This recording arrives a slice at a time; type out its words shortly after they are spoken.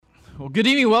Well, good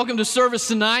evening. Welcome to service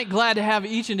tonight. Glad to have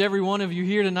each and every one of you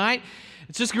here tonight.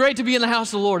 It's just great to be in the house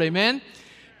of the Lord. Amen.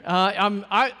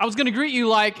 I was going to greet you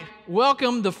like,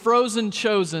 welcome the frozen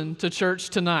chosen to church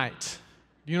tonight.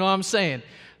 You know what I'm saying?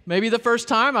 Maybe the first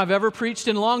time I've ever preached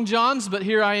in long johns, but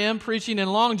here I am preaching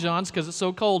in long johns because it's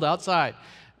so cold outside.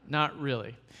 Not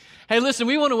really. Hey, listen,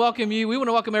 we want to welcome you. We want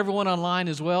to welcome everyone online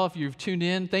as well. If you've tuned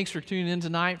in, thanks for tuning in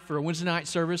tonight for a Wednesday night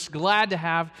service. Glad to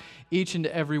have each and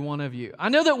every one of you. I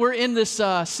know that we're in this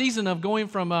season of going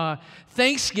from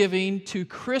Thanksgiving to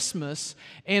Christmas,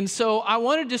 and so I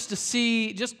wanted just to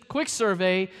see, just a quick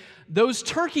survey, those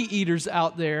turkey eaters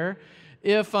out there,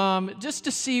 if just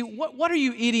to see what are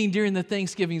you eating during the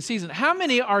Thanksgiving season? How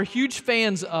many are huge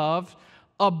fans of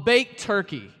a baked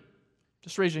turkey?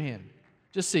 Just raise your hand.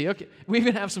 Just see. Okay, we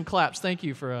even have some claps. Thank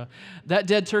you for that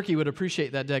dead turkey would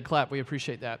appreciate that dead clap. We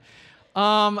appreciate that.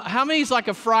 How many is like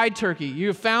a fried turkey?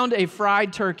 You found a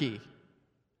fried turkey.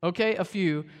 Okay, a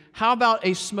few. How about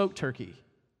a smoked turkey?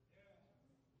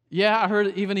 Yeah, I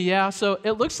heard even a yeah. So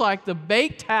it looks like the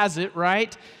baked has it,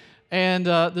 right? And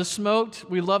the smoked,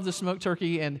 we love the smoked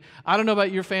turkey. And I don't know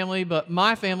about your family, but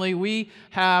my family, we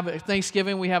have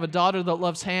Thanksgiving. We have a daughter that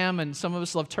loves ham, and some of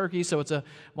us love turkey. So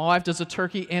my wife does a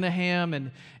turkey and a ham,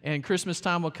 and Christmas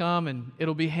time will come, and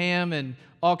it'll be ham and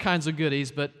all kinds of goodies.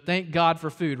 But thank God for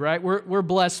food, right? We're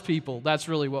blessed people. That's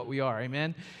really what we are.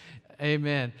 Amen.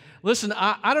 Amen. Listen,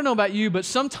 I don't know about you, but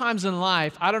sometimes in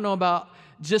life, I don't know about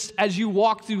just as you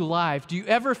walk through life, do you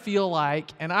ever feel like,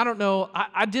 and I don't know,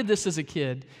 I did this as a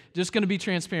kid, just going to be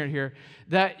transparent here,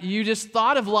 that you just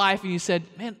thought of life and you said,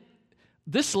 man,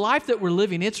 this life that we're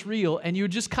living, it's real, and you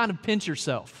would just kind of pinch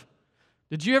yourself.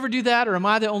 Did you ever do that, or am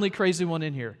I the only crazy one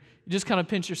in here? You just kind of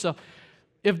pinch yourself.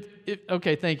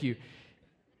 Okay, thank you.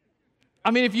 I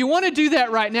mean, if you want to do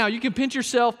that right now, you can pinch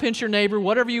yourself, pinch your neighbor,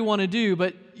 whatever you want to do,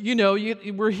 but you know,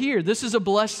 we're here. This is a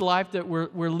blessed life that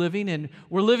we're living, and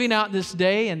we're living out this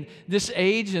day and this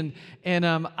age, and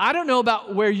I don't know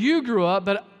about where you grew up,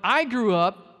 but I grew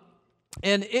up,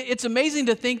 and it's amazing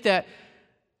to think that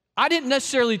I didn't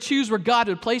necessarily choose where God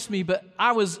had placed me, but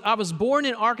I was born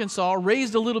in Arkansas,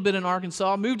 raised a little bit in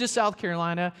Arkansas, moved to South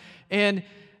Carolina, and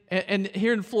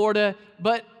here in Florida,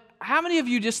 but how many of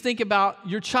you just think about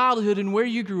your childhood and where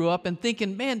you grew up and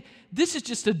thinking, man, this is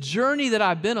just a journey that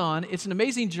I've been on. It's an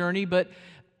amazing journey, but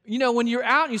you know, when you're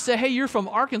out and you say, hey, you're from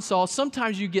Arkansas,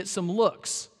 sometimes you get some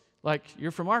looks like you're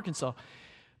from Arkansas.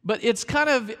 But it's kind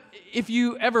of, if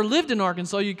you ever lived in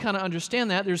Arkansas, you kind of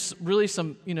understand that. There's really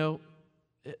some, you know,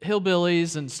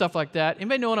 hillbillies and stuff like that.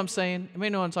 Anybody know what I'm saying? Anybody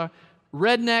know what I'm talking?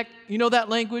 Redneck, you know that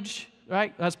language,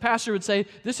 right? As pastor would say,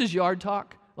 this is yard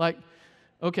talk. Like,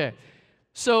 okay.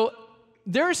 So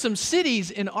there are some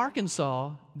cities in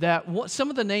Arkansas that some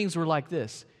of the names were like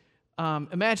this.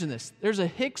 Imagine this. There's a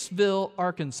Hicksville,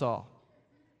 Arkansas.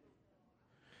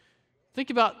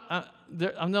 Think about,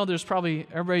 I know there's probably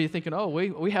everybody thinking, oh,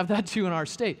 we have that too in our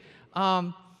state.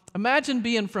 Imagine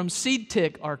being from Seed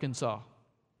Tick, Arkansas.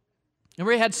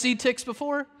 Everybody had seed ticks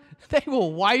before? They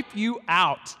will wipe you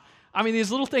out. I mean,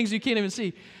 these little things you can't even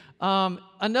see.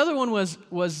 Another one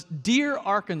was Deer,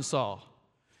 Arkansas.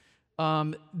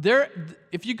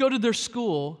 If you go to their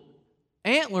school,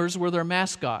 antlers were their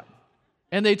mascot.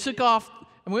 And they took off,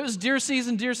 and when it was deer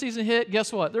season hit,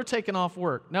 guess what? They're taking off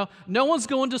work. Now, no one's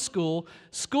going to school.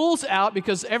 School's out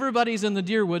because everybody's in the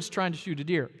deer woods trying to shoot a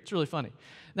deer. It's really funny.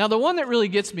 Now, the one that really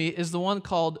gets me is the one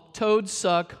called Toad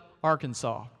Suck,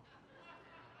 Arkansas.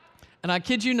 And I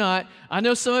kid you not, I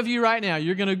know some of you right now,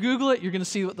 you're going to Google it, you're going to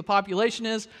see what the population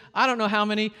is. I don't know how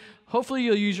many. Hopefully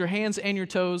you'll use your hands and your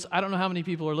toes. I don't know how many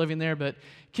people are living there, but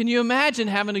can you imagine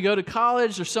having to go to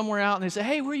college or somewhere out and they say,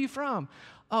 hey, where are you from?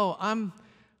 Oh, I'm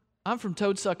from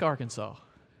Toadsuck, Arkansas.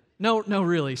 No,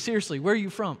 really, seriously, where are you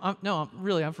from? I'm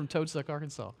from Toadsuck,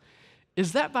 Arkansas.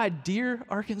 Is that by Deer,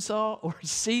 Arkansas, or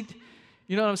Seed?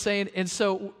 You know what I'm saying? And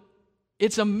so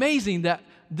it's amazing that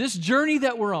this journey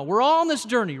that we're all on this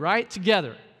journey, right,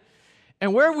 together.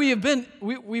 And where we have been,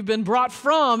 we've been brought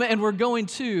from and we're going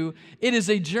to, it is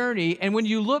a journey. And when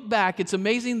you look back, it's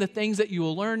amazing the things that you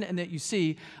will learn and that you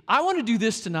see. I want to do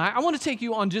this tonight. I want to take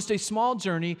you on just a small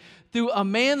journey through a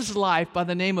man's life by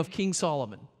the name of King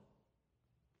Solomon.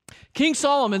 King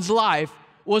Solomon's life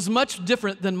was much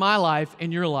different than my life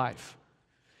and your life.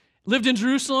 Lived in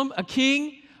Jerusalem, a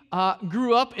king,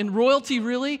 grew up in royalty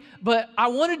really, but I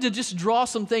wanted to just draw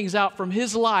some things out from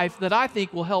his life that I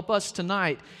think will help us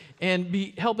tonight and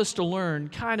help us to learn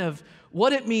kind of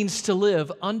what it means to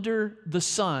live under the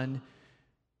sun,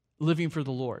 living for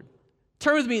the Lord.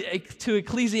 Turn with me to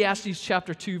Ecclesiastes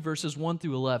chapter 2, verses 1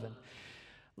 through 11.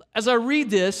 As I read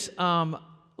this, you're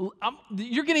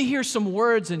going to hear some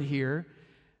words in here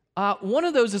One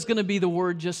of those is going to be the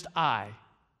word just I.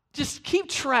 Just keep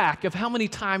track of how many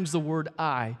times the word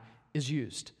I is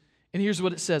used. And here's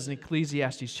what it says in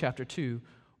Ecclesiastes chapter 2,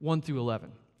 1 through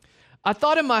 11. I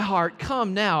thought in my heart,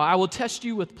 come now, I will test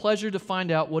you with pleasure to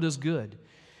find out what is good.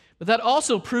 But that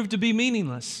also proved to be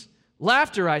meaningless.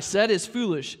 Laughter, I said, is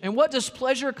foolish. And what does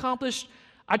pleasure accomplish?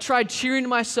 I tried cheering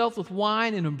myself with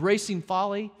wine and embracing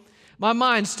folly, my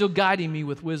mind still guiding me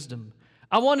with wisdom.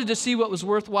 I wanted to see what was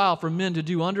worthwhile for men to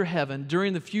do under heaven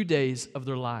during the few days of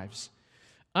their lives.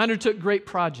 I undertook great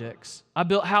projects. I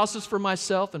built houses for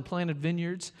myself and planted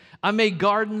vineyards. I made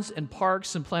gardens and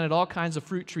parks and planted all kinds of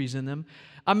fruit trees in them.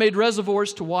 I made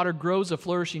reservoirs to water groves of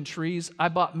flourishing trees. I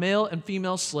bought male and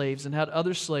female slaves and had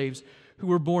other slaves who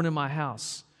were born in my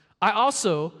house. I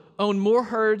also owned more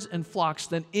herds and flocks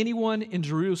than anyone in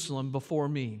Jerusalem before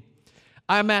me.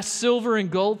 I amassed silver and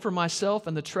gold for myself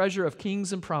and the treasure of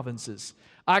kings and provinces.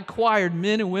 I acquired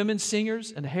men and women,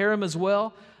 singers, and harem as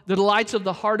well, the delights of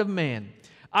the heart of man.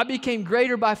 I became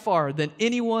greater by far than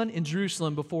anyone in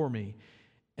Jerusalem before me,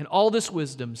 and all this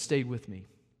wisdom stayed with me.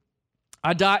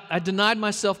 I denied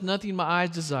myself nothing my eyes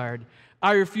desired.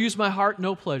 I refused my heart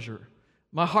no pleasure.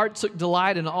 My heart took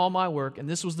delight in all my work, and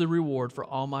this was the reward for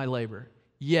all my labor.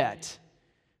 Yet,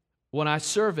 when I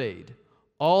surveyed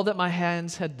all that my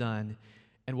hands had done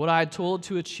and what I had toiled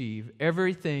to achieve,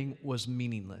 everything was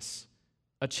meaningless,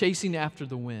 a chasing after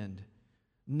the wind.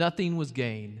 Nothing was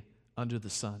gained under the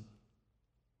sun.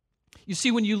 You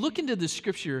see, when you look into the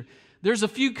scripture, there's a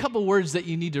few couple words that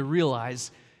you need to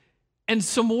realize, and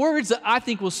some words that I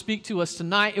think will speak to us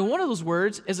tonight. And one of those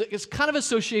words is kind of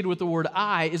associated with the word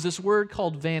I, is this word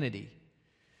called vanity.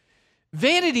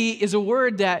 Vanity is a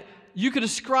word that you could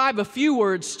ascribe a few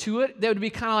words to it that would be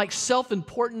kind of like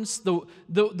self-importance.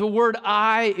 The word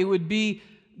I, it would be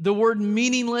the word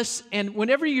meaningless. And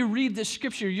whenever you read this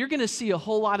scripture, you're going to see a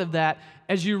whole lot of that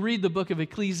as you read the book of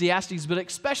Ecclesiastes, but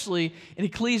especially in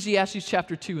Ecclesiastes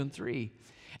chapter 2 and 3.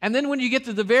 And then when you get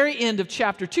to the very end of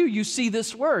chapter 2, you see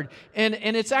this word, and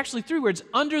it's actually three words,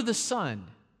 under the sun.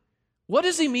 What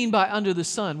does he mean by under the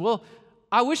sun? Well,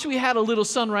 I wish we had a little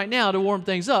sun right now to warm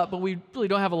things up, but we really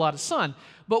don't have a lot of sun.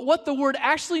 But what the word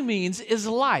actually means is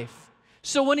life.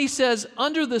 So when he says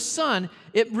under the sun,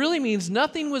 it really means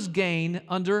nothing was gained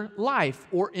under life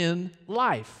or in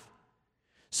life.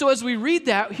 So as we read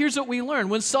that, here's what we learn.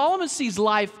 When Solomon sees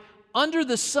life under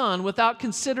the sun without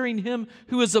considering him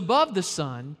who is above the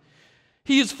sun,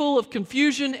 he is full of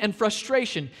confusion and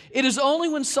frustration. It is only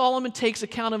when Solomon takes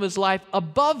account of his life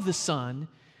above the sun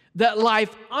that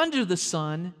life under the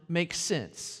sun makes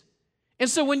sense. And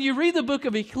so when you read the book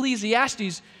of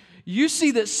Ecclesiastes, you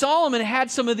see that Solomon had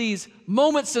some of these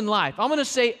moments in life. I'm going to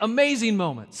say amazing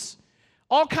moments.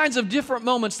 All kinds of different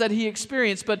moments that he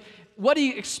experienced, but what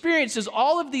he experienced is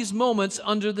all of these moments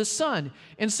under the sun.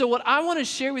 And so what I want to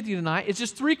share with you tonight is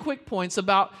just 3 quick points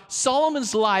about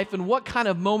Solomon's life and what kind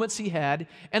of moments he had.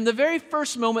 And the very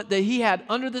first moment that he had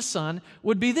under the sun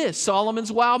would be this,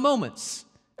 Solomon's wow moments.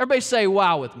 Everybody say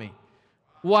wow with me.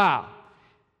 Wow.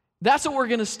 That's what we're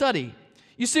going to study.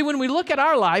 You see, when we look at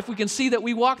our life, we can see that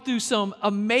we walk through some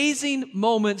amazing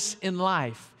moments in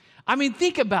life. I mean,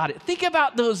 think about it. Think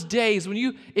about those days when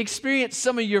you experienced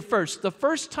some of your first. The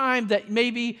first time that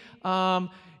maybe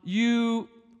you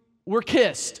were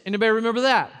kissed. Anybody remember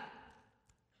that?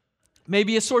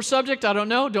 Maybe a sore subject, I don't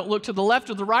know. Don't look to the left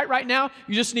or the right now.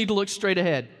 You just need to look straight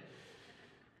ahead.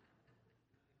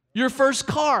 Your first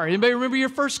car. Anybody remember your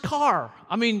first car?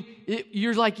 I mean,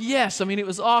 you're like, yes. I mean, it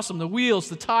was awesome. The wheels,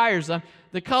 the tires,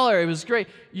 the color, it was great.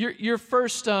 Your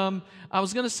first, I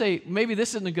was going to say, maybe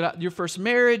this isn't a good, your first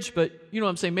marriage, but you know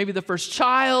what I'm saying, maybe the first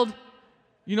child.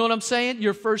 You know what I'm saying?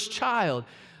 Your first child.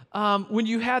 When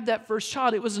you had that first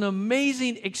child, it was an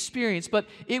amazing experience, but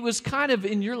it was kind of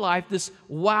in your life this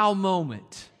wow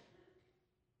moment.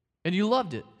 And you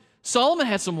loved it. Solomon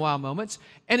had some wow moments.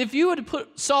 And if you were to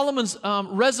put Solomon's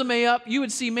resume up, you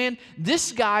would see, man,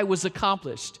 this guy was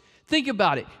accomplished. Think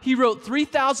about it. He wrote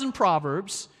 3,000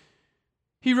 Proverbs.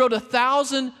 He wrote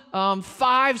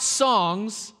 1,005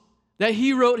 songs that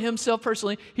he wrote himself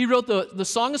personally. He wrote the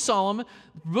Song of Solomon,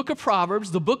 the book of Proverbs,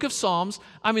 the book of Psalms.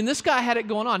 I mean, this guy had it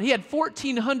going on. He had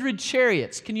 1,400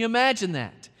 chariots. Can you imagine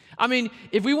that? I mean,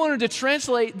 if we wanted to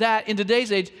translate that in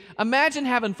today's age, imagine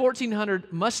having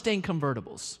 1,400 Mustang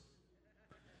convertibles.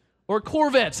 Or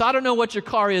Corvettes. I don't know what your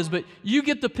car is, but you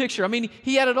get the picture. I mean,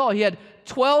 he had it all. He had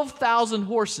 12,000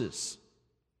 horses.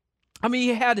 I mean,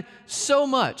 he had so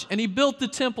much, and he built the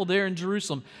temple there in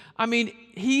Jerusalem. I mean,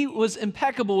 he was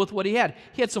impeccable with what he had.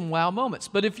 He had some wow moments.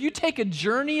 But if you take a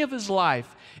journey of his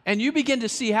life and you begin to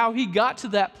see how he got to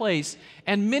that place,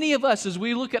 and many of us, as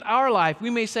we look at our life, we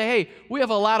may say, hey, we have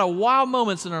a lot of wow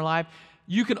moments in our life.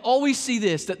 You can always see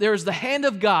this, that there is the hand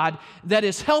of God that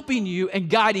is helping you and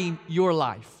guiding your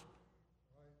life.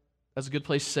 That's a good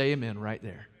place to say amen right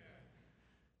there.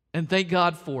 And thank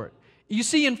God for it. You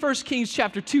see, in 1 Kings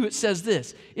chapter 2, it says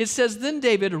this. It says, then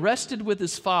David rested with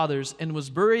his fathers and was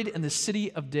buried in the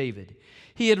city of David.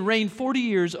 He had reigned 40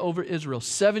 years over Israel,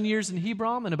 7 years in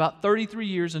Hebron and about 33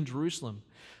 years in Jerusalem.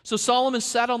 So Solomon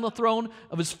sat on the throne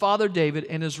of his father David,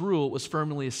 and his rule was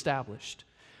firmly established.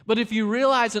 But if you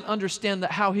realize and understand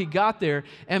that how he got there,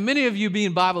 and many of you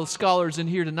being Bible scholars in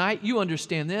here tonight, you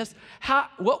understand this.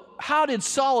 How did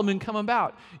Solomon come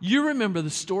about? You remember the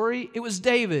story. It was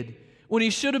David. When he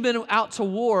should have been out to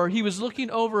war, he was looking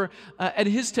over at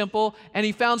his temple, and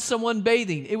he found someone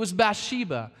bathing. It was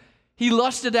Bathsheba. He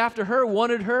lusted after her,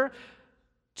 wanted her,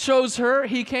 chose her.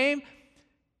 He came.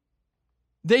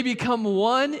 They become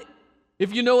one,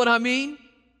 if you know what I mean.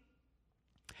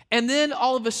 And then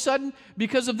all of a sudden,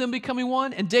 because of them becoming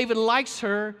one, and David likes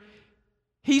her,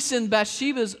 he sends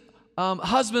Bathsheba's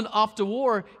husband off to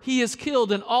war. He is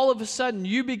killed, and all of a sudden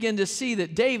you begin to see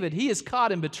that David, he is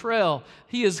caught in betrayal,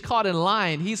 he is caught in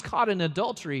lying, he's caught in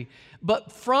adultery.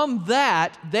 But from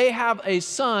that, they have a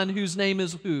son whose name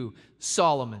is who?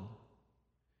 Solomon.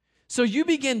 So you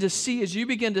begin to see, as you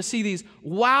begin to see these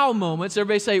wow moments,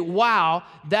 everybody say, wow,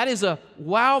 that is a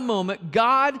wow moment.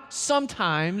 God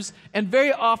sometimes and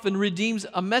very often redeems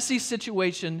a messy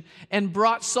situation and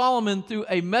brought Solomon through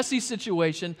a messy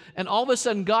situation, and all of a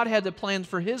sudden God had the plans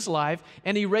for his life,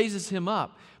 and he raises him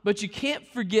up. But you can't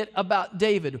forget about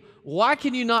David. Why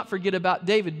can you not forget about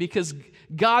David? Because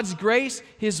God's grace,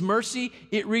 His mercy,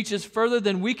 it reaches further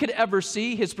than we could ever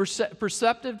see. His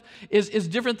perceptive is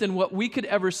different than what we could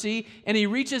ever see. And He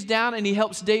reaches down and He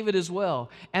helps David as well.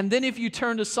 And then if you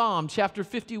turn to Psalm chapter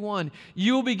 51,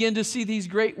 you'll begin to see these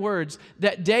great words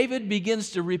that David begins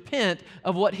to repent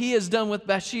of what he has done with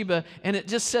Bathsheba. And it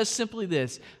just says simply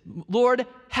this: Lord,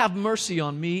 have mercy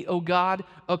on me, O God,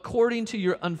 according to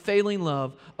your unfailing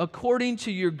love, according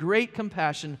to your great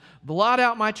compassion. Blot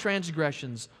out my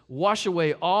transgressions, wash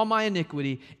away all my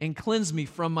iniquity, and cleanse me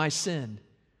from my sin.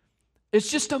 It's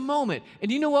just a moment.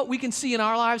 And you know what we can see in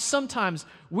our lives? Sometimes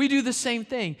we do the same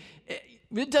thing.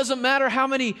 It doesn't matter how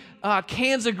many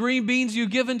cans of green beans you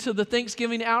give into the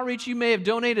Thanksgiving outreach. You may have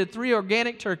donated 3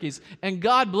 organic turkeys, and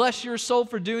God bless your soul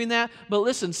for doing that. But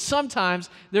listen, sometimes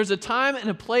there's a time and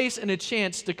a place and a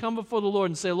chance to come before the Lord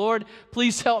and say, Lord,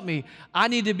 please help me. I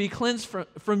need to be cleansed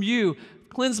from you.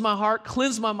 Cleanse my heart,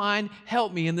 cleanse my mind.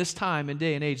 Help me in this time and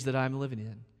day and age that I'm living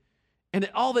in. And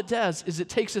all it does is it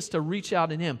takes us to reach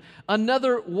out in Him.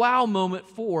 Another wow moment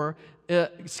for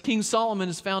King Solomon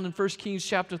is found in 1 Kings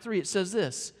chapter 3. It says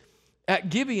this: At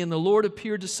Gibeon, the Lord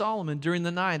appeared to Solomon during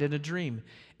the night in a dream.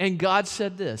 And God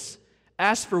said this: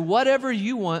 Ask for whatever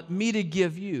you want me to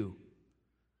give you.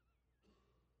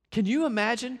 Can you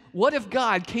imagine? What if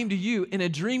God came to you in a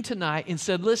dream tonight and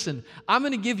said, listen, I'm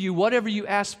going to give you whatever you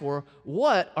ask for.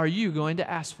 What are you going to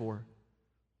ask for?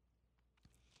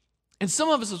 And some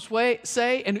of us would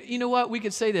say, and you know what? We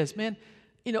could say this, man,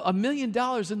 $1 million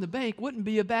in the bank wouldn't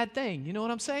be a bad thing. You know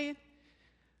what I'm saying?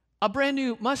 A brand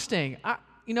new Mustang.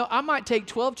 I might take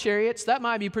 12 chariots. That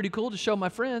might be pretty cool to show my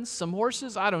friends. Some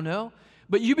horses, I don't know.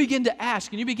 But you begin to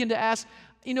ask, and you begin to ask,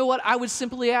 you know what? I would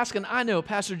simply ask, and I know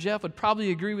Pastor Jeff would probably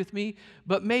agree with me,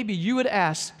 but maybe you would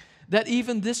ask that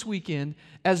even this weekend,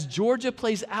 as Georgia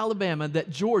plays Alabama, that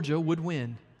Georgia would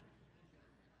win.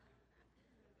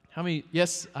 How many?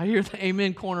 Yes, I hear the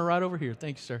amen corner right over here.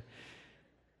 Thank you, sir.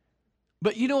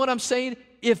 But you know what I'm saying?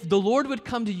 If the Lord would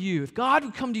come to you, if God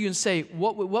would come to you and say,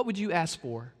 what would you ask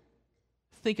for?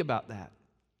 Think about that.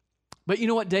 But you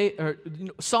know what?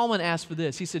 Solomon asked for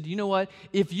this. He said, you know what?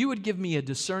 If you would give me a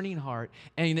discerning heart,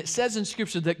 and it says in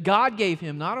Scripture that God gave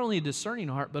him not only a discerning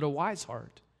heart, but a wise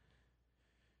heart.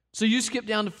 So you skip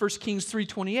down to 1 Kings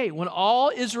 3:28. When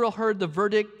all Israel heard the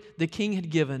verdict the king had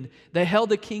given, they held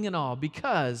the king in awe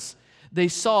because they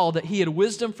saw that he had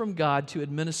wisdom from God to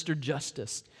administer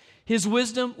justice. His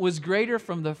wisdom was greater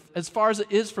as far as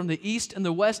it is from the east and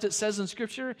the west, it says in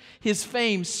Scripture. His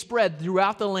fame spread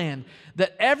throughout the land,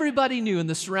 that everybody knew in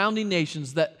the surrounding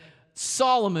nations that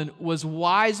Solomon was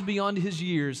wise beyond his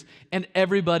years, and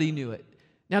everybody knew it.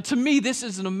 Now, to me, this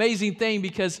is an amazing thing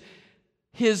because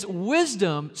his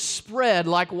wisdom spread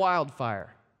like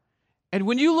wildfire. And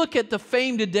when you look at the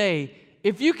fame today,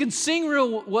 if you can sing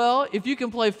real well, if you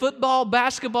can play football,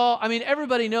 basketball, I mean,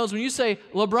 everybody knows. When you say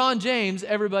LeBron James,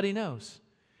 everybody knows.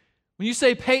 When you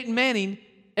say Peyton Manning,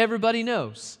 everybody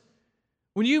knows.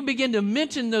 When you begin to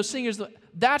mention those singers,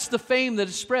 that's the fame that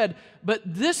is spread. But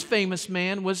this famous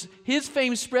man, his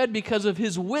fame spread because of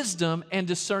his wisdom and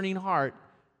discerning heart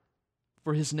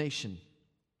for his nation.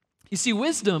 You see,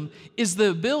 wisdom is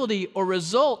the ability or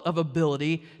result of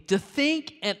ability to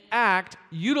think and act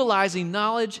utilizing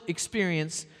knowledge,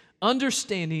 experience,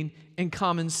 understanding, and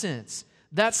common sense.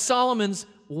 That's Solomon's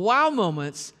wow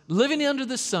moments living under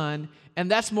the sun,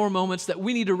 and that's more moments that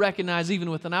we need to recognize even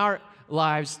within our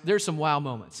lives. There's some wow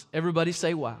moments. Everybody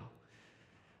say wow.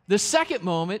 The second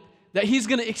moment that he's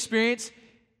going to experience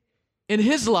in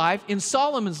his life, in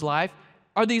Solomon's life,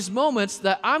 are these moments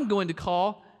that I'm going to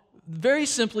call very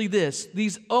simply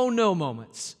these oh no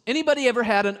moments. Anybody ever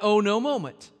had an oh no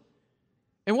moment?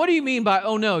 And what do you mean by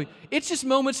oh no? It's just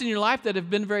moments in your life that have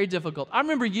been very difficult. I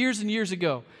remember years and years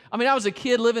ago, I was a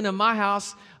kid living in my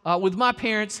house with my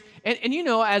parents, and you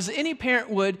know, as any parent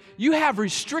would, you have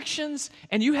restrictions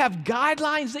and you have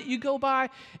guidelines that you go by.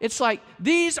 It's like,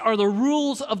 these are the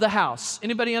rules of the house.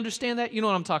 Anybody understand that? You know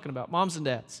what I'm talking about, moms and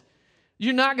dads.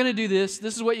 You're not going to do this.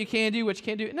 This is what you can do, what you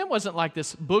can't do. And it wasn't like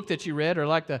this book that you read or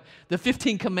like the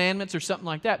 15 Commandments or something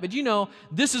like that. But you know,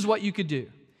 this is what you could do.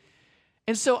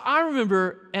 And so I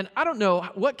remember, and I don't know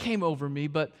what came over me,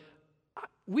 but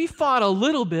we fought a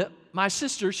little bit. My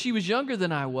sister, she was younger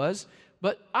than I was,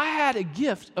 but I had a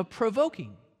gift of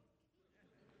provoking.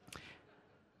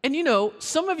 And you know,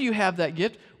 some of you have that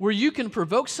gift where you can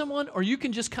provoke someone or you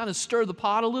can just kind of stir the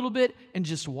pot a little bit and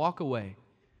just walk away.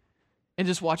 And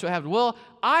just watch what happened. Well,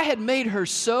 I had made her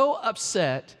so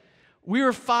upset. We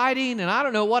were fighting, and I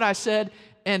don't know what I said,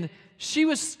 and she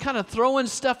was kind of throwing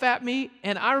stuff at me,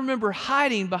 and I remember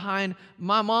hiding behind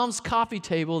my mom's coffee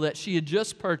table that she had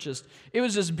just purchased. It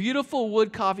was this beautiful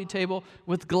wood coffee table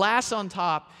with glass on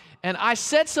top, and I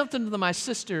said something to my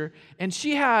sister, and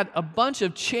she had a bunch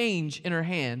of change in her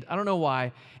hand. I don't know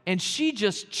why, and she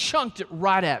just chunked it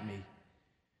right at me.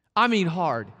 I mean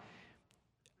hard.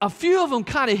 A few of them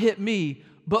kind of hit me,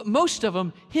 but most of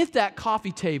them hit that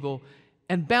coffee table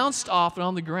and bounced off and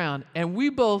on the ground. And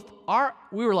we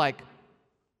were like,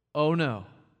 oh no.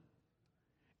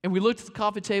 And we looked at the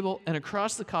coffee table, and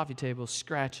across the coffee table,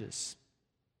 scratches.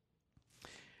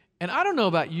 And I don't know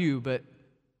about you, but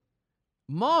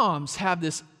moms have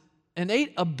this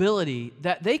innate ability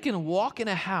that they can walk in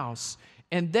a house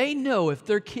and they know if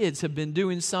their kids have been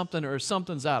doing something or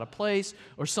something's out of place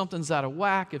or something's out of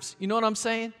whack. You know what I'm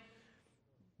saying?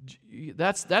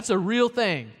 That's a real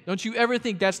thing. Don't you ever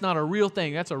think that's not a real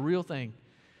thing. That's a real thing.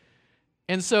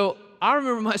 And so I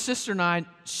remember my sister and I,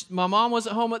 my mom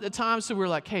wasn't home at the time, so we were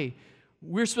like, hey,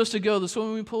 we're supposed to go to the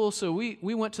swimming pool. So we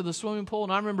went to the swimming pool,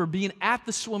 and I remember being at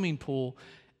the swimming pool,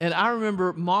 and I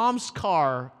remember Mom's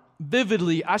car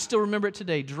vividly. I still remember it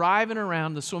today, driving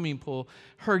around the swimming pool,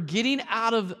 her getting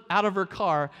out of her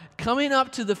car, coming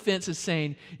up to the fence and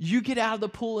saying, you get out of the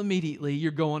pool immediately,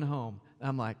 you're going home. And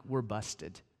I'm like, we're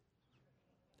busted.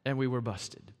 And we were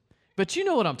busted. But you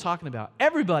know what I'm talking about.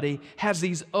 Everybody has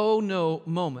these oh no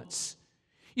moments.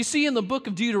 You see, in the book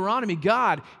of Deuteronomy,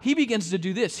 God, He begins to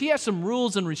do this. He has some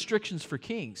rules and restrictions for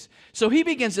kings. So He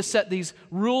begins to set these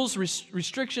rules,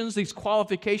 restrictions, these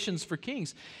qualifications for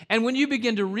kings. And when you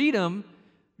begin to read them,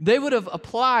 they would have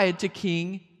applied to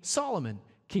King Solomon.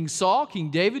 King Saul, King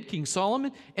David, King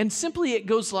Solomon. And simply it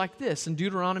goes like this. In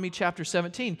Deuteronomy chapter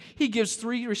 17, he gives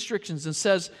 3 restrictions and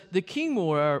says, the king,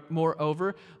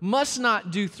 moreover, must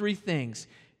not do 3 things.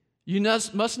 You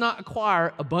must not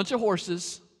acquire a bunch of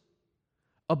horses,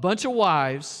 a bunch of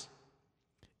wives,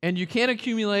 and you can't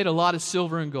accumulate a lot of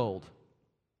silver and gold.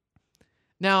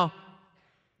 Now,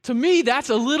 to me, that's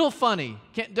a little funny.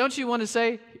 Don't you want to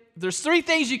say, there's 3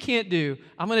 things you can't do.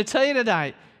 I'm going to tell you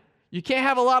tonight. You can't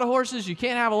have a lot of horses, you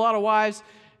can't have a lot of wives,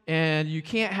 and you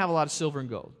can't have a lot of silver and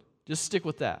gold. Just stick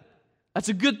with that. That's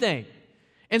a good thing.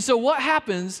 And so what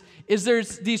happens is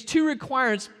there's these 2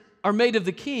 requirements are made of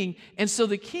the king, and so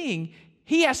the king,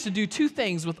 he has to do 2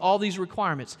 things with all these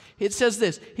requirements. It says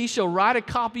this, he shall write a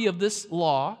copy of this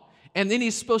law, and then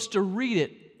he's supposed to read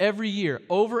it every year,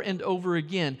 over and over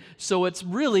again, so it's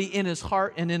really in his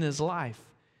heart and in his life.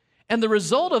 And the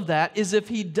result of that is if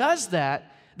he does that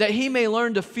he may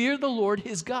learn to fear the Lord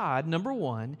his God, number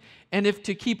 1, and if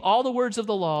to keep all the words of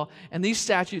the law and these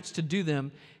statutes to do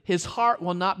them, his heart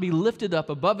will not be lifted up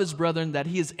above his brethren, that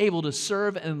he is able to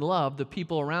serve and love the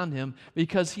people around him,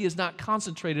 because he is not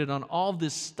concentrated on all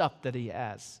this stuff that he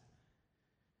has.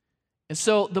 And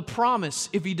so the promise,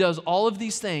 if he does all of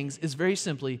these things, is very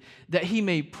simply that he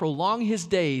may prolong his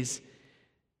days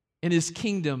in his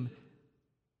kingdom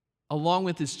along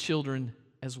with his children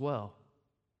as well.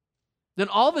 Then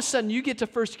all of a sudden you get to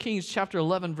 1 Kings chapter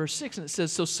 11, verse 6, and it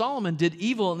says, "So Solomon did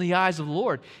evil in the eyes of the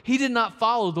Lord. He did not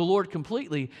follow the Lord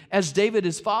completely, as David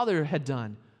his father had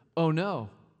done." Oh no.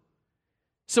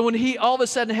 So when he all of a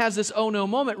sudden has this oh no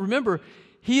moment, remember,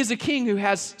 he is a king who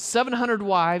has 700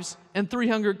 wives and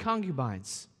 300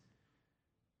 concubines.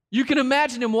 You can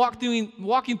imagine him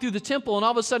walking through the temple, and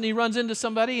all of a sudden he runs into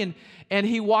somebody, and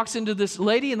he walks into this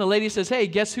lady, and the lady says, "Hey,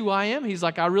 guess who I am?" He's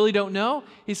like, "I really don't know."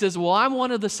 He says, "Well, I'm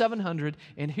one of the 700,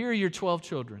 and here are your 12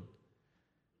 children."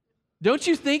 Don't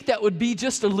you think that would be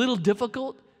just a little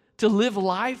difficult to live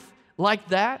life like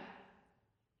that?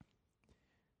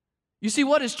 You see,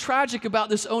 what is tragic about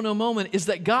this oh no moment is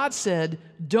that God said,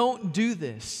 don't do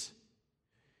this.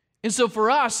 And so for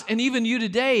us, and even you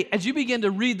today, as you begin to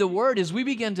read the Word, as we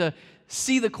begin to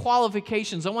see the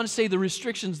qualifications, I want to say the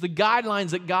restrictions, the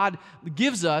guidelines that God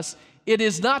gives us, it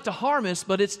is not to harm us,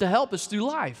 but it's to help us through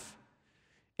life.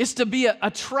 It's to be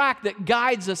a track that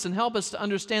guides us and help us to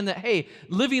understand that, hey,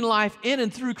 living life in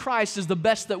and through Christ is the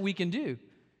best that we can do.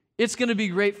 It's going to be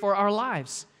great for our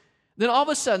lives. Then all of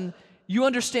a sudden, you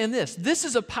understand this. This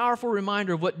is a powerful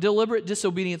reminder of what deliberate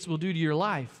disobedience will do to your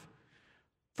life.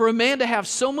 For a man to have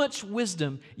so much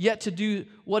wisdom, yet to do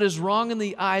what is wrong in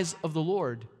the eyes of the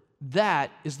Lord, that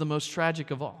is the most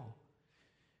tragic of all.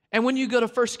 And when you go to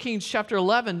 1 Kings chapter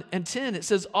 11 and 10, it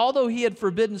says, although he had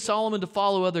forbidden Solomon to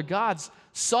follow other gods,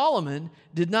 Solomon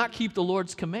did not keep the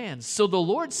Lord's commands. So the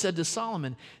Lord said to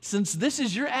Solomon, since this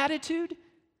is your attitude,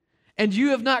 and you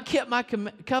have not kept my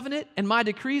covenant and my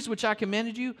decrees which I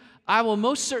commanded you, I will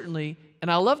most certainly, and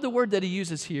I love the word that he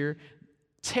uses here,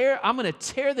 I'm going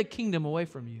to tear the kingdom away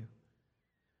from you.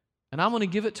 And I'm going to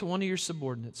give it to one of your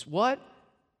subordinates. What?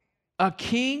 A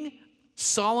king,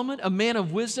 Solomon, a man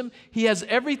of wisdom. He has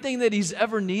everything that he's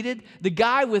ever needed. The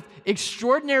guy with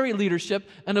extraordinary leadership,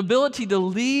 an ability to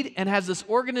lead, and has this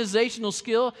organizational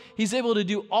skill. He's able to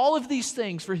do all of these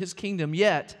things for his kingdom,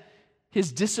 yet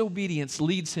his disobedience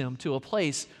leads him to a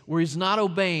place where he's not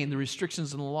obeying the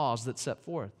restrictions and the laws that set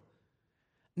forth.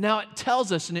 Now it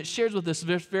tells us, and it shares with us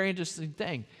this very interesting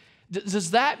thing.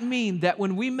 Does that mean that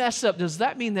when we mess up, does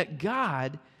that mean that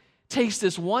God takes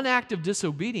this one act of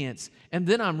disobedience and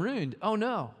then I'm ruined? Oh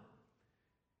no.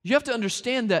 You have to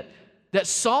understand that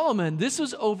Solomon, this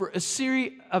was over a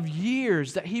series of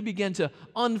years that he began to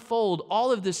unfold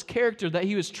all of this character that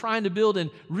he was trying to build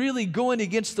and really going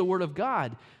against the Word of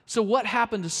God. So what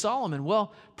happened to Solomon?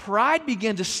 Well, pride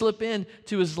began to slip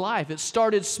into his life. It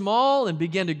started small and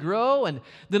began to grow, and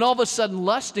then all of a sudden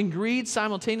lust and greed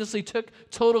simultaneously took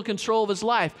total control of his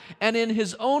life. And in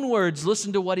his own words,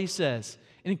 listen to what he says.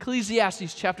 In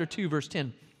Ecclesiastes chapter 2, verse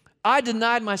 10, I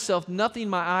denied myself nothing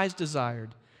my eyes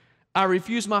desired. I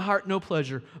refused my heart no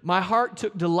pleasure. My heart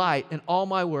took delight in all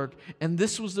my work, and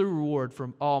this was the reward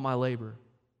from all my labor.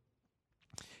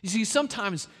 You see,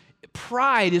 sometimes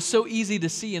pride is so easy to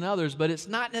see in others, but it's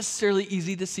not necessarily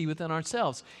easy to see within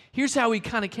ourselves. Here's how we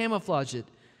kind of camouflage it.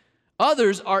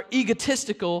 Others are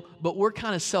egotistical, but we're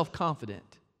kind of self-confident.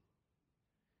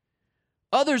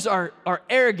 Others are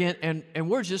arrogant, and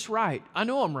we're just right. I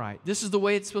know I'm right. This is the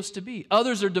way it's supposed to be.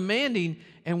 Others are demanding,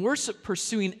 and we're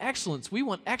pursuing excellence. We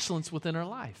want excellence within our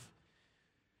life.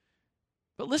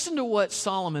 But listen to what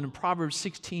Solomon in Proverbs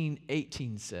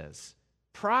 16:18 says.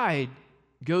 Pride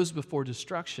goes before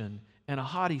destruction, and a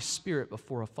haughty spirit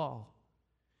before a fall.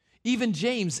 Even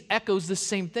James echoes this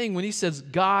same thing when he says,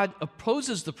 God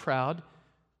opposes the proud,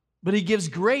 but he gives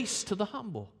grace to the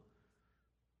humble.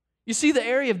 You see, the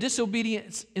area of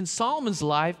disobedience in Solomon's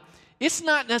life, it's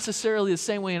not necessarily the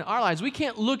same way in our lives. We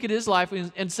can't look at his life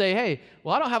and say, hey,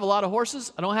 well, I don't have a lot of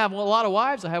horses. I don't have a lot of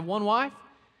wives. I have one wife.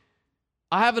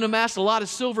 I haven't amassed a lot of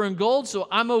silver and gold, so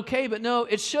I'm okay. But no,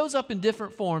 it shows up in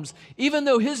different forms. Even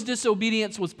though his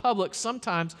disobedience was public,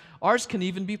 sometimes ours can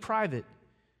even be private.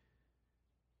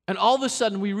 And all of a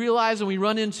sudden we realize and we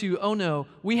run into, oh no,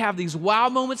 we have these wow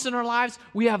moments in our lives.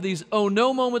 We have these oh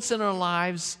no moments in our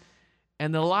lives.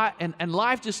 And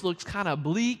life just looks kind of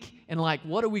bleak and like,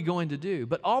 what are we going to do?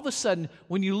 But all of a sudden,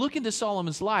 when you look into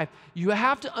Solomon's life, you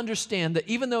have to understand that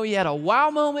even though he had a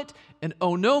wow moment, an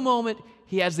oh no moment,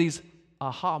 he has these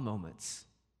aha moments.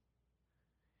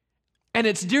 And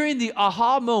it's during the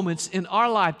aha moments in our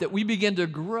life that we begin to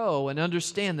grow and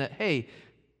understand that, hey,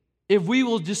 if we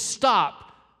will just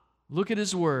stop, look at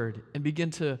his word, and begin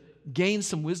to gain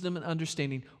some wisdom and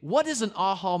understanding. What does an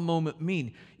aha moment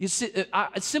mean? You see,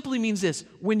 it simply means this.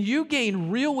 When you gain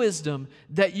real wisdom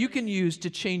that you can use to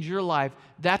change your life,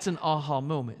 that's an aha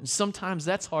moment. And sometimes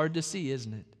that's hard to see,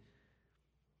 isn't it?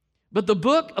 But the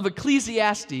book of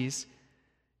Ecclesiastes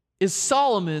is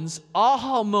Solomon's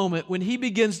aha moment when he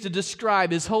begins to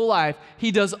describe his whole life.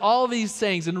 He does all of these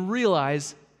things and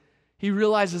he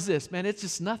realizes this, man, it's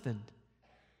just nothing.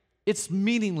 It's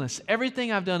meaningless.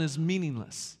 Everything I've done is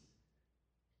meaningless.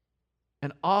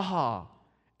 And aha.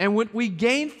 And what we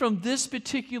gain from this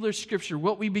particular scripture,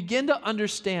 what we begin to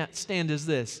understand is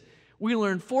this. We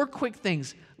learn 4 quick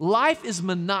things. Life is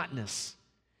monotonous.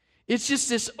 It's just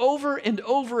this over and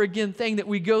over again thing that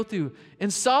we go through.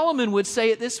 And Solomon would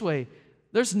say it this way,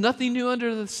 there's nothing new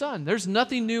under the sun. There's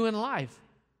nothing new in life.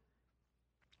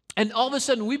 And all of a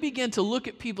sudden, we begin to look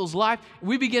at people's life.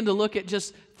 We begin to look at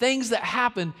just things that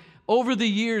happen over the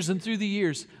years and through the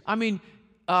years. I mean,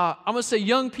 I'm going to say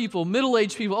young people,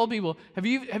 middle-aged people, old people. Have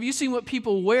you seen what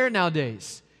people wear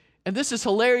nowadays? And this is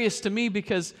hilarious to me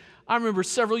because I remember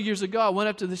several years ago, I went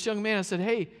up to this young man and said,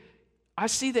 hey, I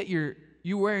see that you're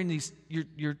wearing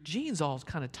your jeans all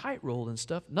kind of tight rolled and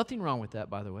stuff. Nothing wrong with that,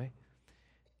 by the way.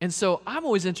 And so I'm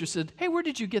always interested, hey, where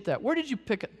did you get that? Where did you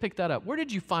pick that up? Where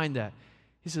did you find that?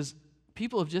 He says,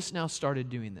 people have just now started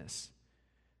doing this.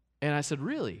 And I said,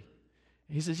 really?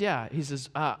 He says, yeah. He says,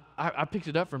 I picked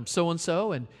it up from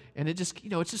so-and-so, and it just,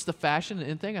 it's just the fashion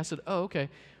and thing. I said, oh, okay.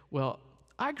 Well,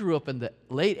 I grew up in the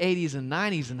late 80s and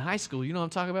 90s in high school. You know what I'm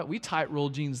talking about? We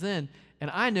tight-rolled jeans then. And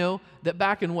I know that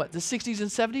back in the 60s and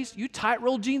 70s, you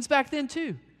tight-rolled jeans back then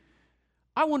too.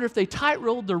 I wonder if they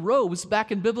tight-rolled their robes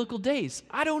back in biblical days.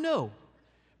 I don't know.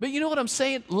 But you know what I'm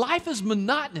saying? Life is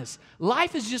monotonous.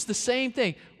 Life is just the same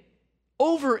thing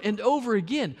over and over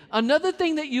again. Another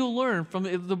thing that you'll learn from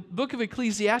the book of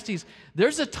Ecclesiastes,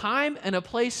 there's a time and a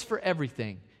place for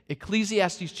everything.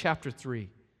 Ecclesiastes chapter 3.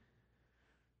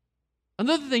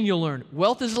 Another thing you'll learn,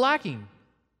 wealth is lacking.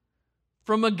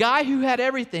 From a guy who had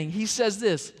everything, he says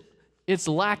this, it's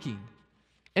lacking.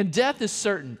 And death is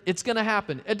certain. It's going to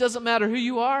happen. It doesn't matter who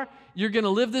you are. You're going to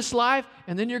live this life,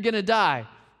 and then you're going to die.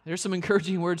 There's some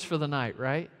encouraging words for the night,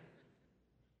 right?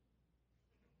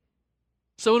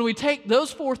 So when we take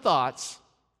those 4 thoughts,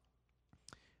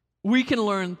 we can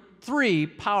learn 3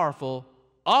 powerful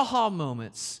aha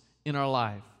moments in our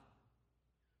life.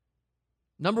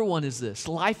 Number 1 is this: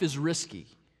 life is risky.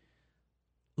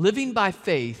 Living by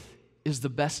faith is the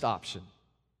best option.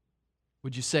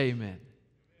 Would you say amen?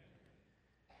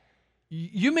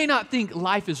 You may not think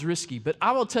life is risky, but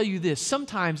I will tell you this.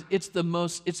 Sometimes it's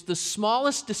the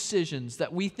smallest decisions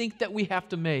that we think that we have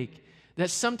to make that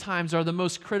sometimes are the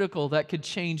most critical that could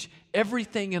change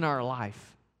everything in our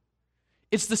life.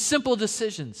 It's the simple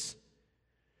decisions.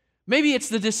 Maybe it's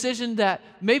the decision that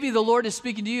maybe the Lord is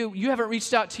speaking to you. You haven't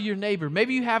reached out to your neighbor.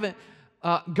 Maybe you haven't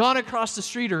gone across the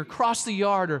street or across the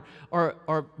yard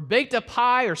or baked a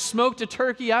pie or smoked a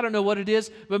turkey. I don't know what it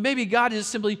is, but maybe God is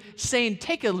simply saying,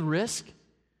 take a risk.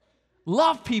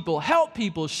 Love people, help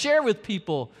people, share with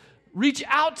people, reach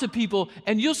out to people,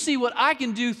 and you'll see what I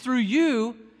can do through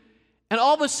you. And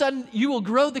all of a sudden, you will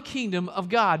grow the kingdom of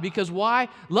God. Because why?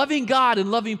 Loving God and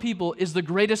loving people is the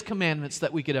greatest commandments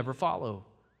that we could ever follow.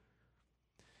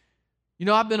 You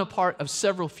know, I've been a part of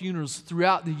several funerals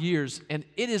throughout the years, and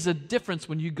it is a difference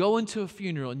when you go into a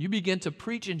funeral and you begin to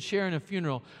preach and share in a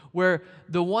funeral where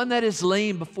the one that is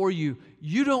laying before you,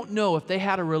 you don't know if they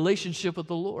had a relationship with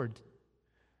the Lord.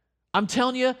 I'm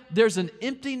telling you, there's an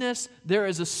emptiness, there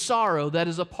is a sorrow that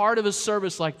is a part of a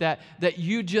service like that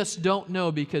you just don't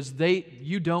know because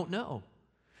you don't know.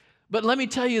 But let me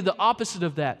tell you the opposite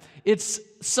of that. It's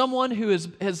someone who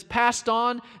has passed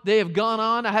on. They have gone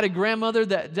on. I had a grandmother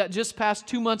that just passed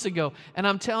 2 months ago. And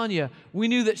I'm telling you, we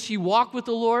knew that she walked with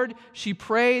the Lord. She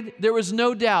prayed. There was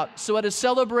no doubt. So at a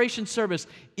celebration service,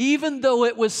 even though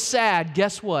it was sad,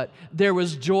 guess what? There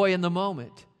was joy in the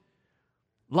moment.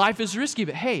 Life is risky,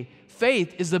 but hey,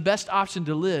 faith is the best option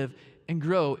to live and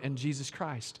grow in Jesus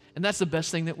Christ. And that's the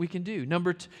best thing that we can do.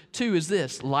 Number 2 is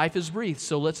this. Life is brief,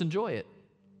 so let's enjoy it.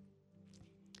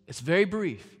 It's very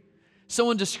brief.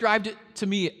 Someone described it to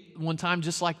me one time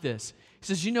just like this. He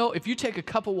says, you know, if you take a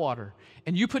cup of water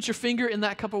and you put your finger in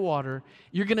that cup of water,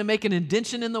 you're going to make an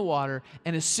indentation in the water,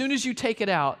 and as soon as you take it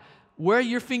out, where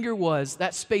your finger was,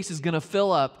 that space is going to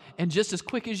fill up, and just as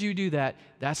quick as you do that,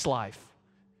 that's life.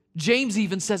 James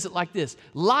even says it like this: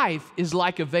 life is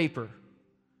like a vapor.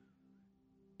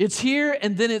 It's here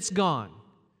and then it's gone.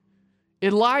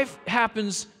 Life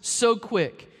happens so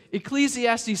quick.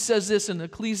 Ecclesiastes says this in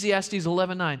Ecclesiastes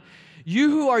 11:9.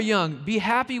 You who are young, be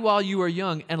happy while you are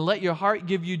young, and let your heart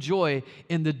give you joy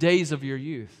in the days of your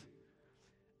youth.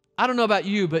 I don't know about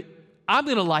you, but I'm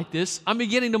going to like this. I'm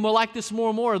beginning to like this more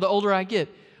and more the older I get.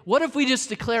 What if we just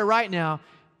declare right now,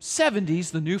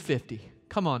 70's the new 50?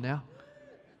 Come on now.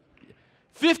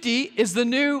 50 is the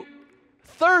new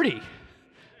 30.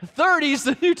 30 is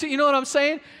the new, you know what I'm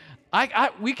saying?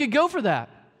 We could go for that.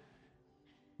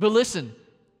 But listen,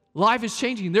 life is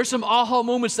changing. There's some aha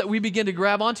moments that we begin to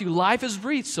grab onto. Life is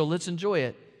brief, so let's enjoy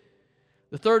it.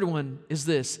 The third one is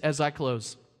this as I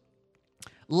close.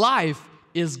 Life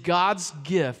is God's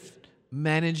gift.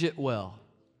 Manage it well.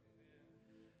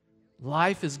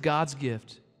 Life is God's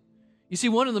gift. You see,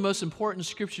 one of the most important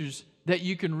scriptures that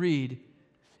you can read,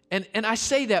 and I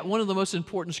say that one of the most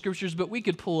important scriptures, but we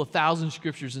could pull 1,000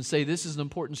 scriptures and say this is an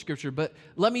important scripture, but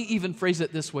let me even phrase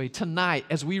it this way. Tonight,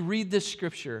 as we read this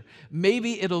scripture,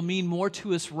 maybe it'll mean more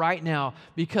to us right now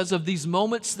because of these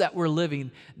moments that we're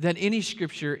living than any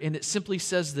scripture, and it simply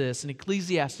says this in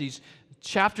Ecclesiastes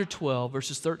chapter 12,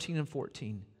 verses 13 and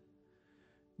 14.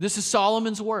 This is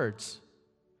Solomon's words.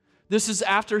 This is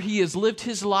after he has lived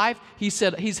his life. He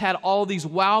said he's had all these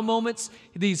wow moments,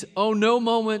 these oh no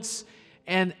moments,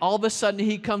 and all of a sudden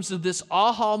he comes to this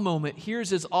aha moment.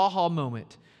 Here's his aha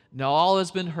moment. Now all has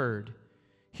been heard.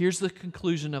 Here's the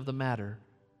conclusion of the matter.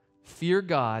 Fear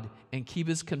God and keep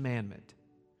his commandment,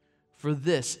 for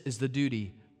this is the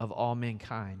duty of all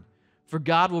mankind. For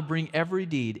God will bring every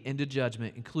deed into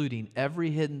judgment, including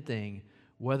every hidden thing,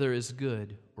 whether it is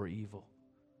good or evil.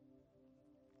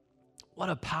 What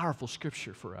a powerful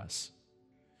scripture for us.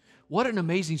 What an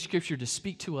amazing scripture to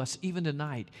speak to us even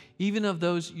tonight, even of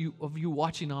those of you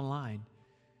watching online.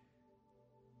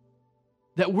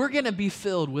 That we're going to be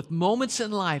filled with moments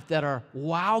in life that are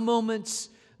wow moments,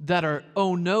 that are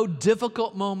oh no,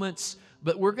 difficult moments,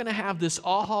 but we're going to have this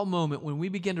aha moment when we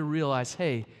begin to realize,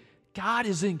 hey, God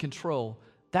is in control.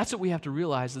 That's what we have to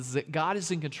realize, is that God is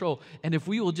in control. And if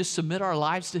we will just submit our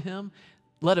lives to Him,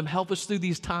 let Him help us through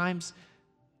these times,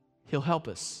 He'll help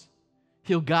us.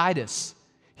 He'll guide us.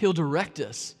 He'll direct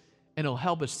us. And He'll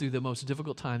help us through the most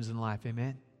difficult times in life.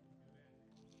 Amen?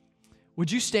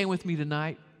 Would you stand with me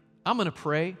tonight? I'm going to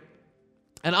pray.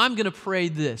 And I'm going to pray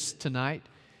this tonight.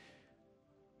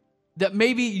 That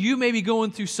maybe you may be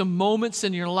going through some moments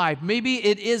in your life. Maybe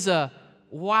it is a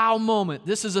wow moment.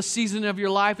 This is a season of your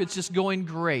life. It's just going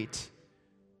great.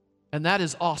 And that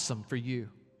is awesome for you.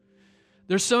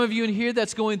 There's some of you in here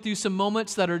that's going through some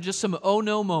moments that are just some oh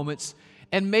no moments.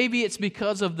 And maybe it's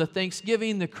because of the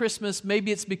Thanksgiving, the Christmas.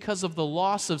 Maybe it's because of the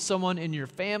loss of someone in your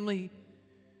family.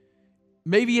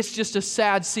 Maybe it's just a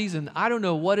sad season. I don't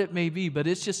know what it may be, but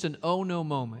it's just an oh no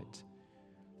moment.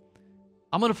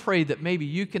 I'm going to pray that maybe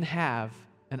you can have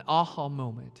an aha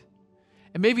moment.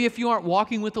 And maybe if you aren't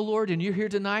walking with the Lord and you're here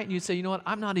tonight and you say, you know what,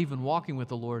 I'm not even walking with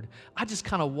the Lord. I just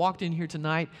kind of walked in here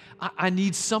tonight. I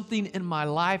need something in my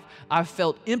life. I've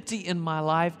felt empty in my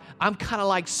life. I'm kind of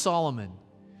like Solomon.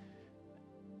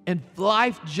 And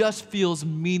life just feels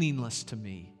meaningless to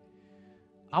me.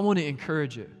 I want to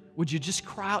encourage you. Would you just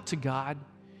cry out to God?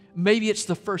 Maybe it's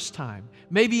the first time.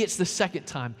 Maybe it's the second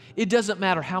time. It doesn't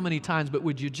matter how many times, but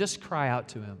would you just cry out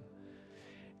to Him?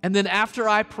 And then after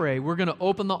I pray, we're going to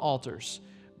open the altars.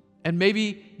 And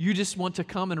maybe you just want to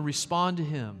come and respond to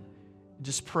Him.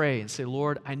 Just pray and say,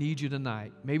 Lord, I need you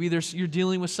tonight. Maybe you're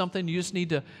dealing with something. You just need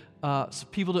to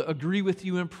people to agree with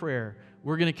you in prayer.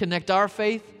 We're going to connect our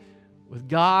faith with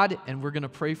God, and we're going to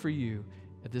pray for you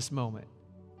at this moment.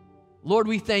 Lord,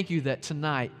 we thank you that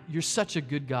tonight you're such a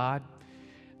good God,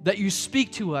 that you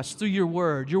speak to us through your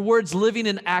word. Your word's living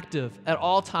and active at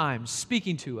all times,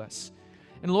 speaking to us.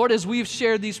 And Lord, as we've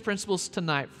shared these principles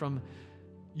tonight from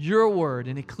your word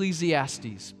in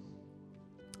Ecclesiastes,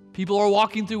 people are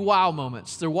walking through wow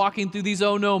moments. They're walking through these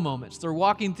oh no moments. They're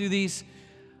walking through these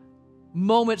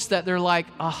moments that they're like,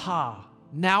 aha,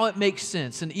 now it makes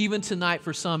sense. And even tonight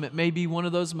for some, it may be one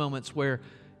of those moments where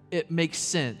it makes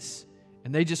sense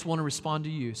and they just want to respond to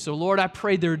you. So Lord, I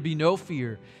pray there would be no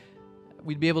fear.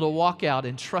 We'd be able to walk out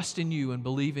and trust in you and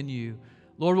believe in you.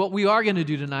 Lord, what we are going to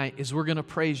do tonight is we're going to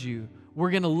praise you. We're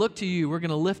going to look to you. We're going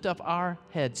to lift up our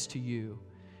heads to you.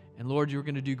 And Lord, you're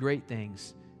going to do great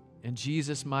things. In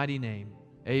Jesus' mighty name,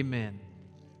 amen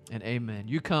and amen.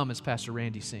 You come as Pastor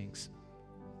Randy sings.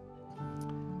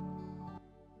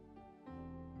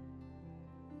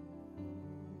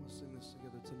 Let's sing this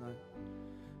together tonight.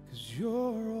 'Cause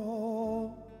you're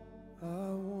all I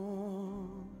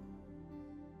want.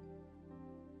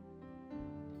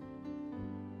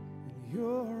 And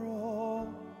you're all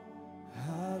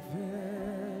I've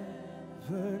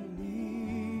ever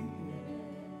needed.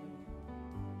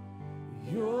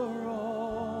 You're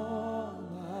all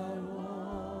I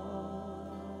want.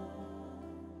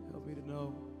 Help me to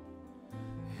know.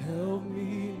 Help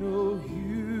me know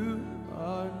you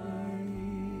are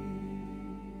near.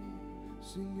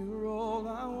 Sing, you're all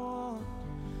I want.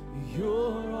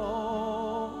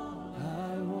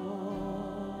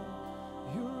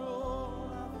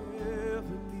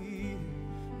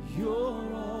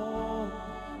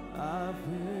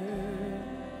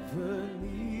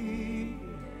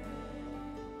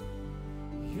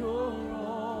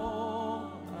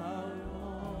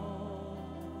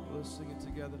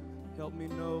 Help me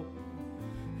know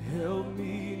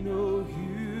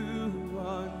you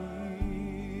are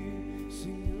near.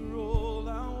 Sing, you're all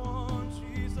I want,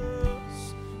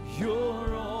 Jesus.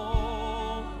 You're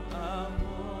all I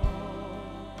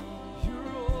want. You're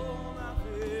all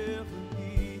I've ever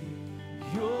needed.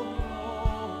 You're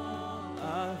all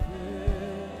I've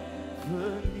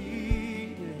ever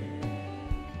needed.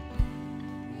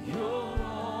 You're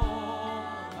all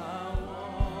I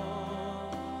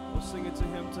want. We'll sing it to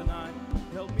him tonight.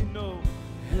 Help me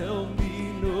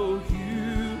know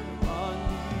you are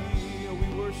near. We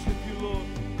worship you, Lord.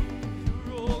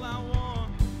 You're all I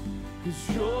want, 'cause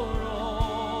you're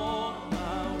all I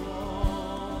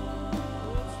want.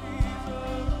 Oh,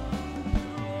 Jesus,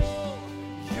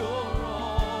 you're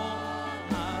all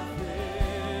I've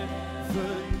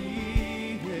ever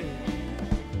needed.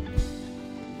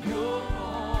 You're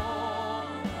all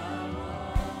I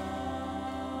want.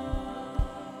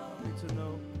 I need to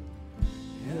know.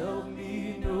 Help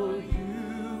me know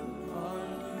you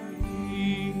are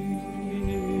near.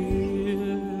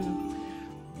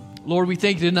 Lord, we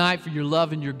thank you tonight for your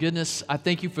love and your goodness. I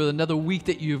thank you for another week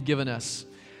that you have given us.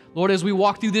 Lord, as we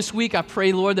walk through this week, I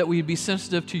pray, Lord, that we would be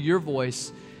sensitive to your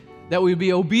voice, that we would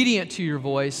be obedient to your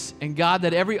voice, and God,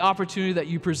 that every opportunity that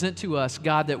you present to us,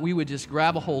 God, that we would just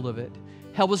grab a hold of it.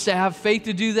 Help us to have faith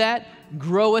to do that.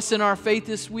 Grow us in our faith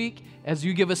this week as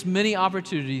you give us many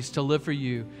opportunities to live for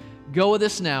you. Go with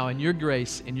us now in your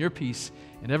grace and your peace.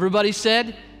 And everybody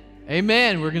said,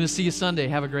 amen. We're going to see you Sunday.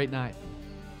 Have a great night.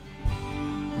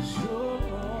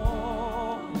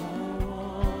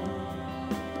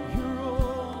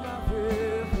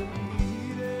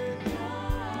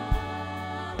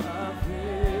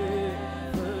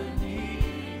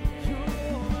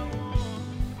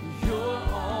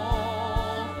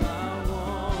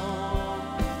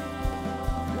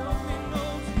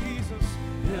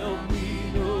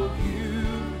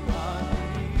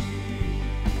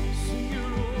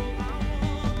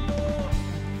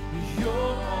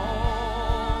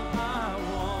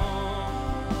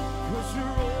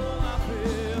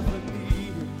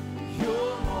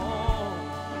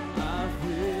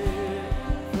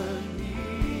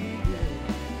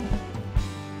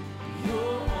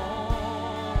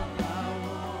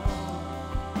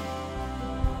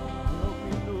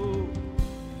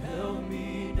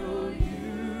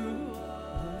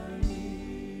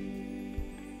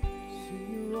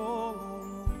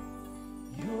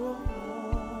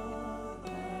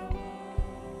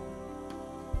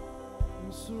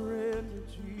 Surrender,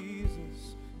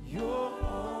 Jesus. You're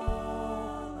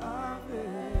all I've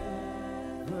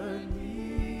ever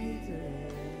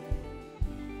needed.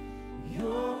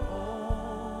 You're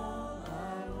all I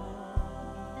want.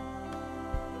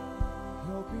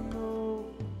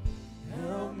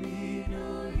 Help me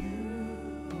know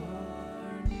you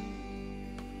are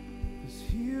near. 'Cause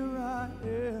here I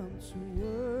am to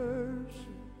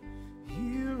worship.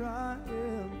 Here I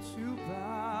am to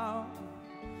bow.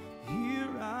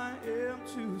 Here I am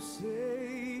to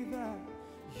say that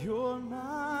you're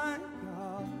my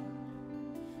God.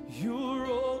 You're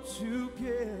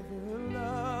altogether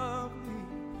lovely,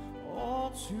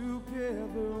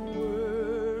 altogether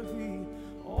worthy,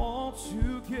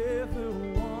 altogether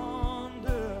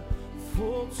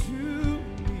wonderful to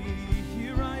me.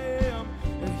 Here I am,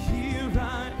 and here I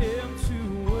am to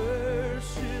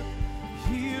worship.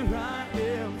 Here I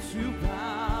am to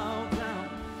bow down.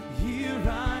 Here I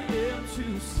am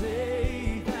to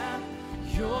say that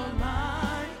you're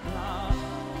my God.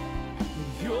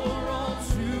 You're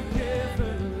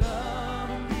altogether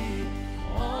lovely,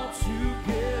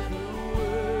 altogether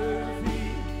worthy,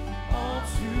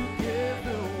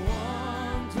 altogether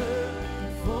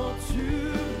wonderful to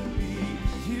me.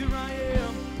 Here I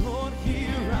am, Lord,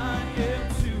 here I am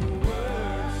to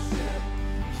worship.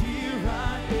 Here I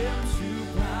am to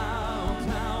bow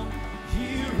down.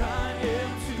 Here I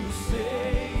am to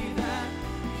say that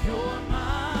you're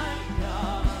my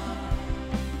God.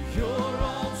 You're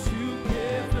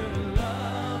altogether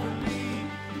lovely,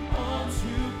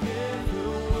 altogether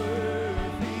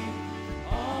worthy,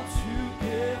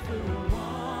 altogether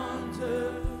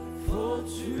wonderful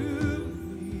to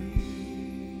me.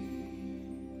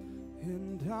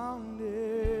 And I'll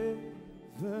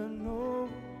never know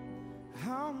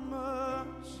how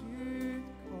much it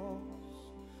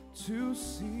costs to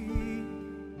see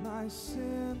my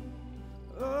sin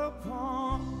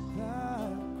upon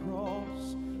that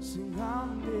cross. Sing, I'll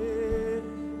never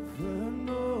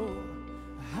know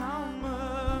how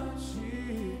much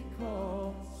it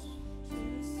costs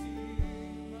to see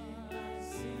my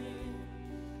sin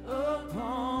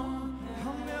upon.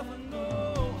 I'll never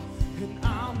know, and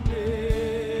I'll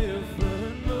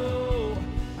never know.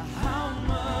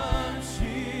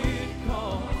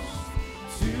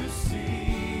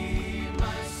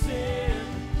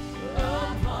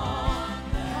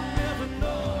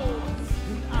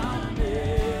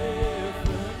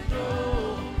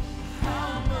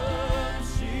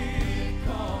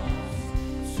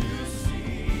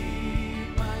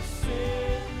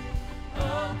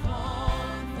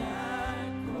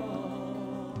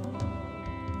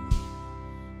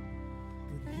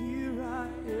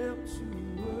 am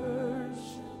to